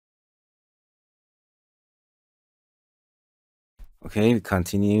Okay, we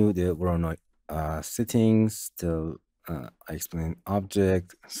continue the Voronoi settings. Till I explain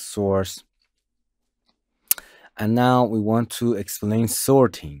object, source, and now we want to explain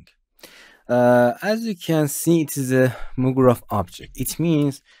sorting. As you can see, it is a mograph object. It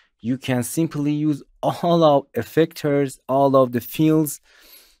means you can simply use all of effectors, all of the fields,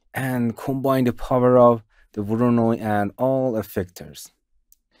 and combine the power of the Voronoi and all effectors.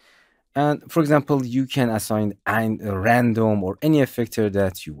 And for example, you can assign a random or any effector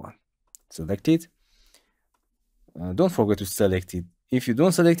that you want. Select it. Don't forget to select it. If you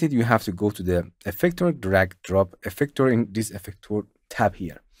don't select it, you have to go to the effector, drag, drop effector in this effector tab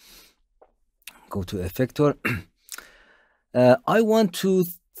here. Go to effector. I want to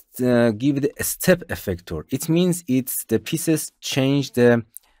give it a step effector. It means it's the pieces change the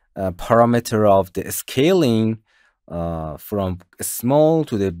parameter of the scaling from small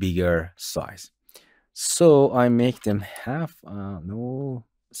to the bigger size. So I make them half, no,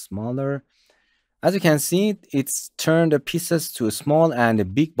 smaller. As you can see, it's turned the pieces to small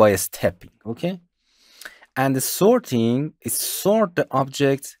and big by stepping, okay? And the sorting is sort the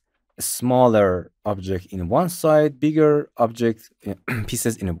object, a smaller object in one side, bigger object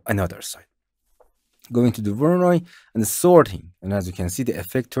pieces in another side. Going to the Voronoi and the sorting. And as you can see, the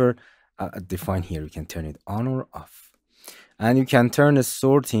effector defined here, you can turn it on or off. And you can turn the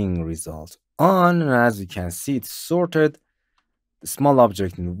sorting result on. And as you can see, it's sorted the small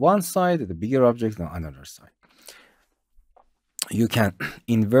object in one side, the bigger object on another side. You can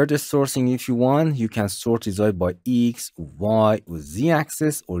invert the sourcing if you want. You can sort result by X, Y, or Z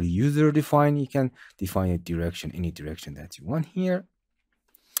axis, or user define. You can define a direction, any direction that you want here.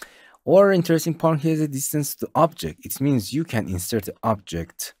 Or interesting part here is the distance to the object. It means you can insert the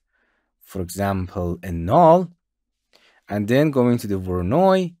object, for example, a null, and then going to the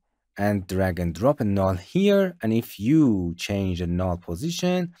Voronoi and drag and drop a null here. And if you change the null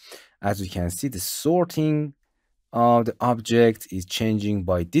position, as you can see, the sorting of the object is changing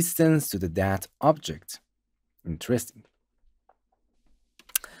by distance to that object. Interesting.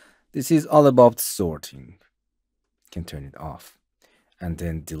 This is all about sorting. You can turn it off and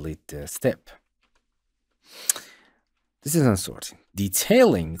then delete the step. This is on sorting.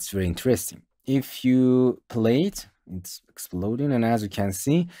 Detailing, it's very interesting. If you play it, it's exploding, and as you can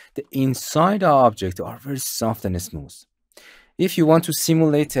see, the inside objects are very soft and smooth. If you want to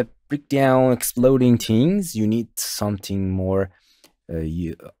simulate a breakdown, exploding things, you need something more,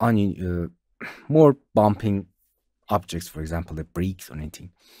 more bumping objects, for example, the bricks or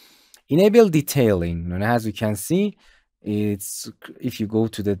anything. Enable detailing, and as you can see, it's if you go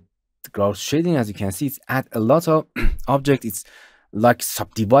to the ground shading, as you can see, it's add a lot of object. It's like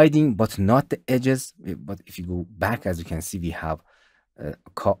subdividing, but not the edges. But if you go back, as you can see, we have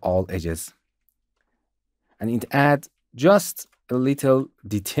all edges, and it adds just a little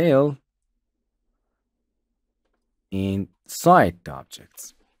detail inside the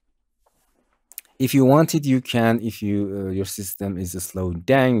objects. If you want it, you can. If you your system is slowed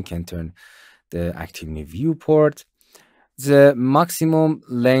down, you can turn the activity viewport. The maximum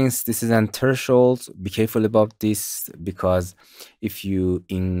length, this is an threshold. Be careful about this, because if you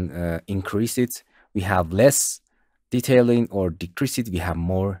increase it, we have less detailing, or decrease it, we have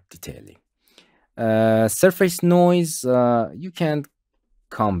more detailing. Surface noise, you can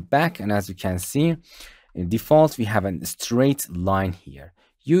come back, and as you can see, in default, we have a straight line here.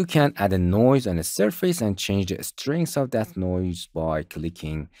 You can add a noise on a surface and change the strength of that noise by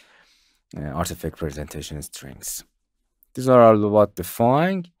clicking artifact presentation strings. These are all about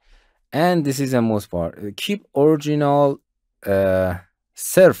defining, and this is the most part. Keep original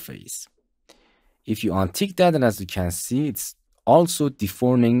surface. If you untick that, and as you can see, it's also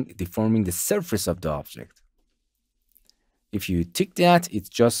deforming the surface of the object. If you tick that, it's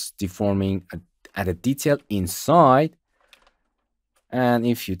just deforming at a detail inside. And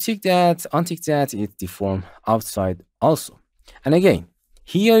if you untick that, it deform outside also. And again,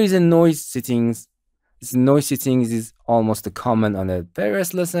 here is a noise settings. This noise settings is almost a common on the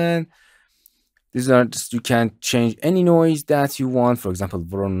previous lesson. These are just, you can change any noise that you want. For example,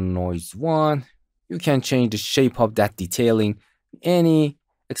 Voronoi noise 1. You can change the shape of that detailing any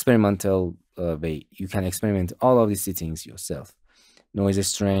experimental way. You can experiment all of these settings yourself. Noise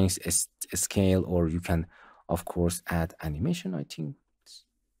strength, scale, or you can, of course, add animation. I think,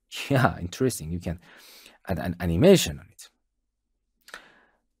 yeah, interesting. You can add an animation on it.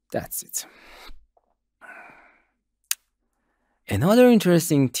 That's it. Another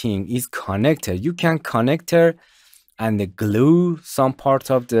interesting thing is connector. You can connector and glue some part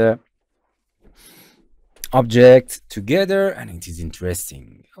of the object together, and it is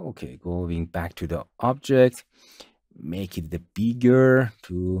interesting. Okay, going back to the object, make it the bigger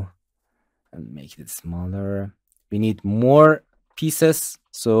to and make it smaller. We need more pieces,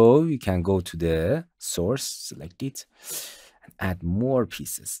 so you can go to the source, select it, and add more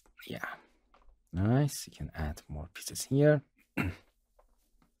pieces. Yeah, nice. You can add more pieces here.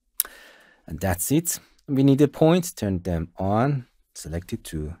 And that's it. We need a point, turn them on, select it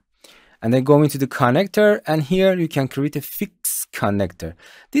too. And then go into the connector, and here you can create a fixed connector.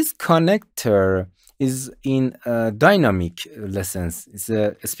 This connector is in dynamic lessons.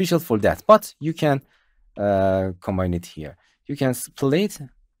 It's special for that, but you can combine it here. You can split.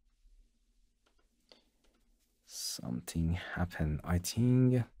 Something happened, I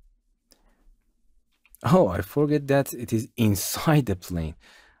think. Oh, I forget that it is inside the plane.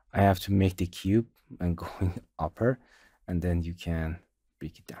 I have to make the cube and go in upper, and then you can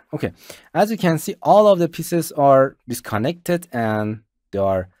break it down. Okay, as you can see, all of the pieces are disconnected and they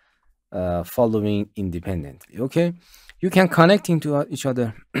are following independently. Okay, you can connect into each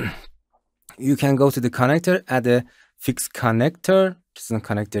other. You can go to the connector, add a fixed connector. This is a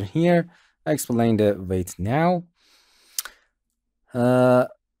connector here. I explain the weight now.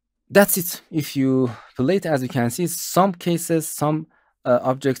 That's it. If you play it, as you can see, some cases, some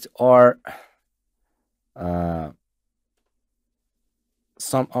objects are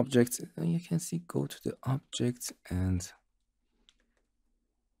some objects, you can see, go to the object and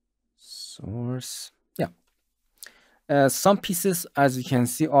source. Yeah. Some pieces, as you can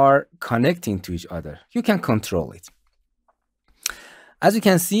see, are connecting to each other. You can control it. As you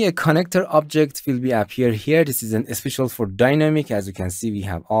can see, a connector object will be appear here. This is an special for dynamic. As you can see, we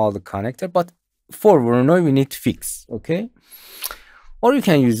have all the connector, but for Voronoi, we need fix, okay? Or you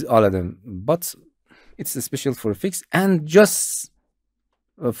can use all of them, but it's a special for fix, and just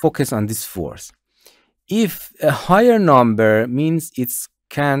focus on this force. If a higher number means it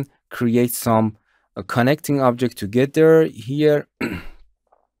can create some connecting object together here.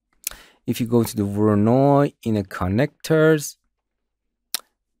 If you go to the Voronoi in a connectors,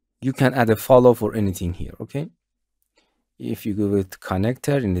 you can add a Falloff or anything here, okay? If you go with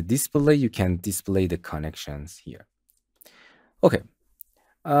connector in the display, you can display the connections here. Okay,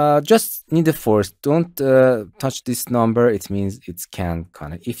 just need a force. Don't touch this number. It means it can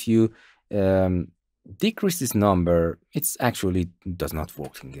connect. If you decrease this number, it's actually does not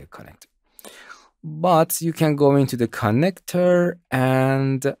work in the connector. But you can go into the connector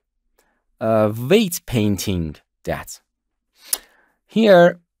and weight painting that.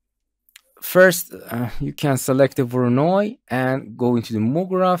 Here, first, you can select the Voronoi and go into the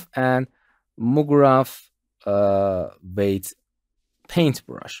mograph and mograph weight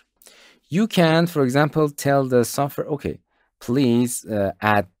paintbrush. You can, for example, tell the software, okay, please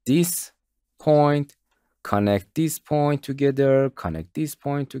add this point, connect this point together, connect this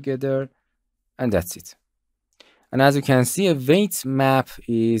point together, and that's it. And as you can see, a weight map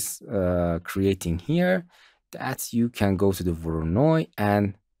is creating here that you can go to the Voronoi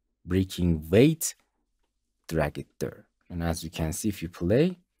and breaking weight, drag it there. And as you can see, if you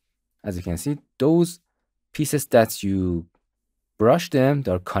play, as you can see, those pieces that you brush them,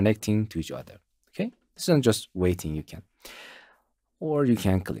 they're connecting to each other. Okay, this is just weighting. You can, or you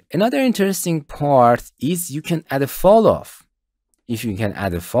can click. Another interesting part is you can add a Falloff. If you can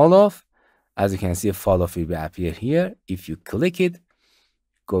add a Falloff, as you can see, a Falloff will appear here. If you click it,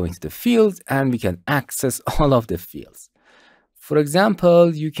 go into the field, and we can access all of the fields. For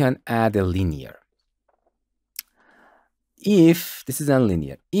example, you can add a linear. If this is a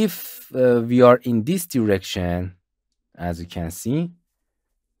linear, if we are in this direction, as you can see,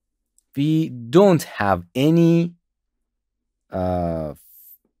 we don't have any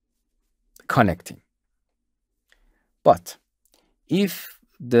connecting. But if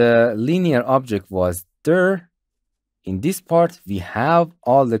the linear object was there, in this part, we have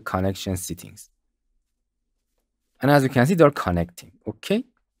all the connection settings. And as you can see, they're connecting, okay?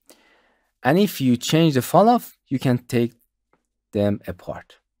 And if you change the Falloff, you can take them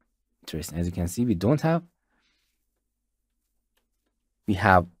apart. Interesting. As you can see, we don't have. We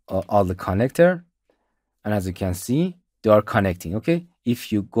have all the connector. And as you can see, they are connecting, okay?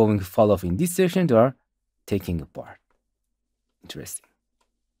 If you go and Falloff in this section, they are taking apart. Interesting.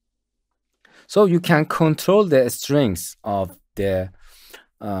 So you can control the strengths of the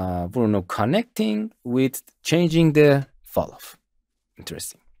Voronoi connecting with changing the Falloff.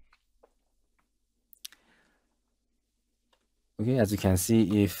 Interesting. Okay, as you can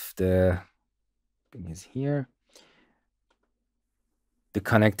see, if the thing is here, the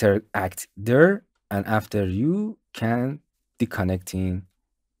connector acts there, and after you can disconnecting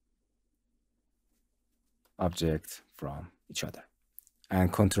objects from each other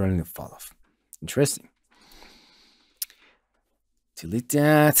and controlling the Falloff. Interesting. delete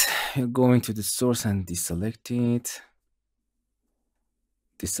that. You're going to the source and deselect it.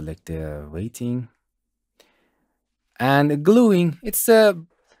 Deselect the weighting. And gluing, it's a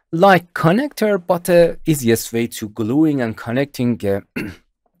like connector, but the easiest way to gluing and connecting the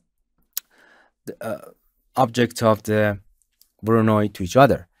objects of the Voronoi to each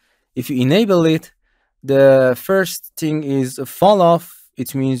other. If you enable it, the first thing is a Falloff.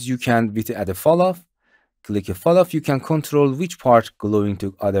 It means you can, add a Falloff, click a Falloff, you can control which part gluing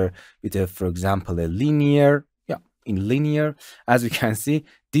to other with a, for example, a linear. Yeah, in linear, as you can see,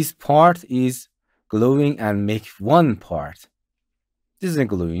 this part is gluing and make one part. This is a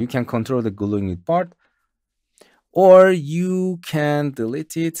gluing. You can control the gluing part, or you can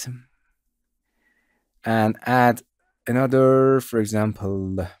delete it and add another, for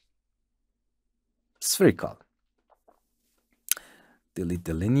example, spherical. Delete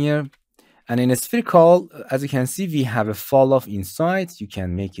the linear. And in a spherical, as you can see, we have a fall off inside. You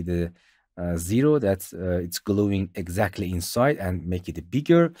can make it a 0, that's it's gluing exactly inside, and make it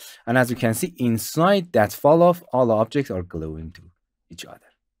bigger. And as you can see, inside that fall off, all objects are gluing to each other.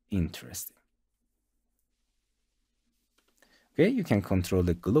 Interesting. Okay, you can control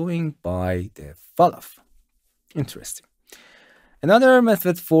the gluing by the fall off. Interesting. Another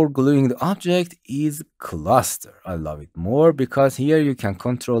method for gluing the object is cluster. I love it more because here you can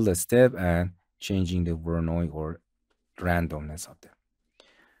control the step and changing the Voronoi or randomness of them.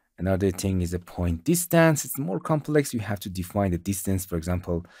 Another thing is the point distance. It's more complex. You have to define the distance. For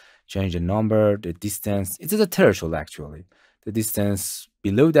example, change the number, the distance. It is a threshold actually. The distance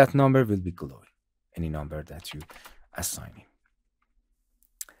below that number will be gluing. Any number that you assign it.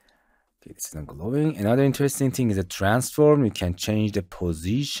 Okay, this is not glowing. Another interesting thing is a transform. You can change the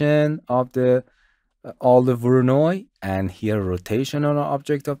position of the all the Voronoi, and here rotation on an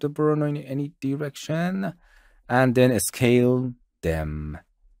object of the Voronoi in any direction, and then scale them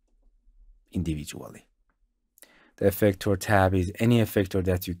individually. The effector tab is any effector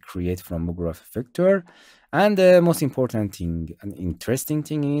that you create from mograph effector, and the most important thing, an interesting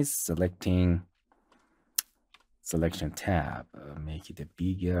thing, is selecting selection tab. Make it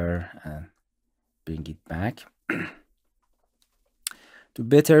bigger and bring it back. To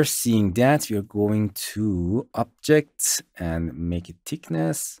better seeing that, we are going to objects and make it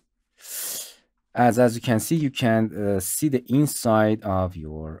thickness. As you can see see the inside of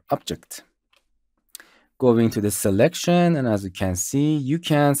your object. Going to the selection, and as you can see, you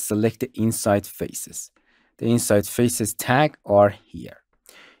can select the inside faces. The inside faces tag are here.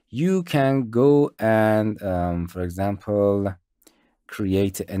 You can go and, for example,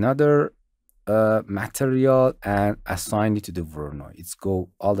 create another material and assign it to the Voronoi. It's go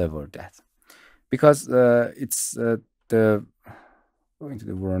all over that. Because it's the going to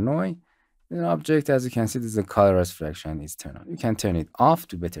the Voronoi, the object, as you can see, this is a color abstraction is turned on. You can turn it off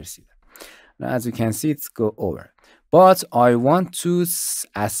to better see that. Now, as you can see, it's go over. But I want to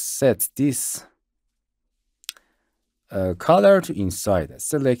set this color to inside.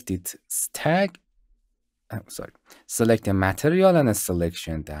 Select it tag. Select a material and a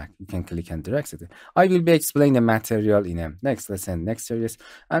selection tag. You can click and drag it. I will be explaining the material in a next lesson, next series.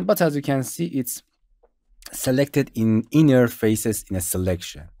 But as you can see, it's selected in inner faces in a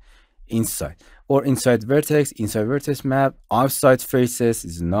selection. Inside or inside vertex map. Outside faces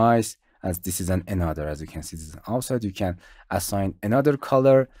is nice, as this is another. As you can see, this is an outside. You can assign another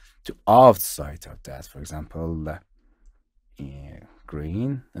color to outside of that. For example,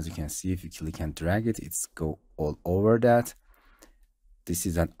 green. As you can see, if you click and drag it, it's go all over that. This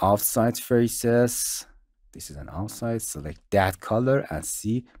is an outside faces. This is an outside. Select that color and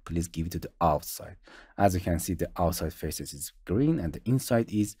see. Please give it to the outside. As you can see, the outside faces is green and the inside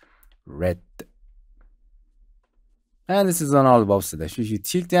is red. And this is an all above selection. If you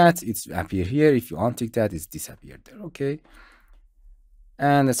tick that, it's appear here. If you untick that, it's disappeared there. Okay.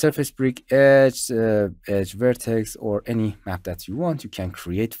 And the surface brick, edge, edge vertex, or any map that you want, you can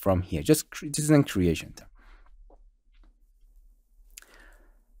create from here. Just this is in creation tab.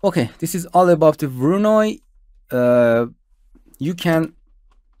 Okay, this is all about the Voronoi. You can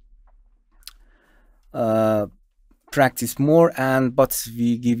practice more, but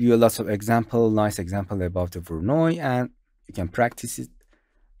we give you a lot of nice example about the Voronoi, and you can practice it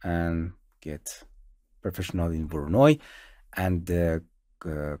and get professional in Voronoi and the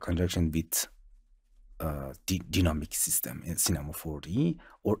conjunction with dynamic system in Cinema 4D,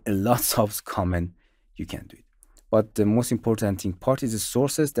 or a lot of common you can do it. But the most important thing part is the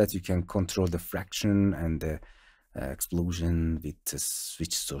sources that you can control the fraction and the explosion with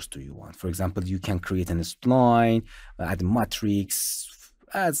which source do you want. For example, you can create an spline, add a matrix,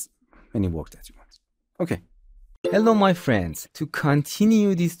 as many work that you want. Okay. Hello my friends, to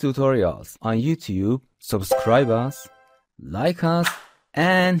continue these tutorials on YouTube, subscribe us, like us,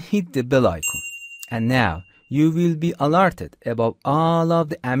 and hit the bell icon. And now you will be alerted about all of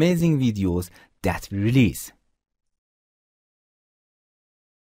the amazing videos that we release.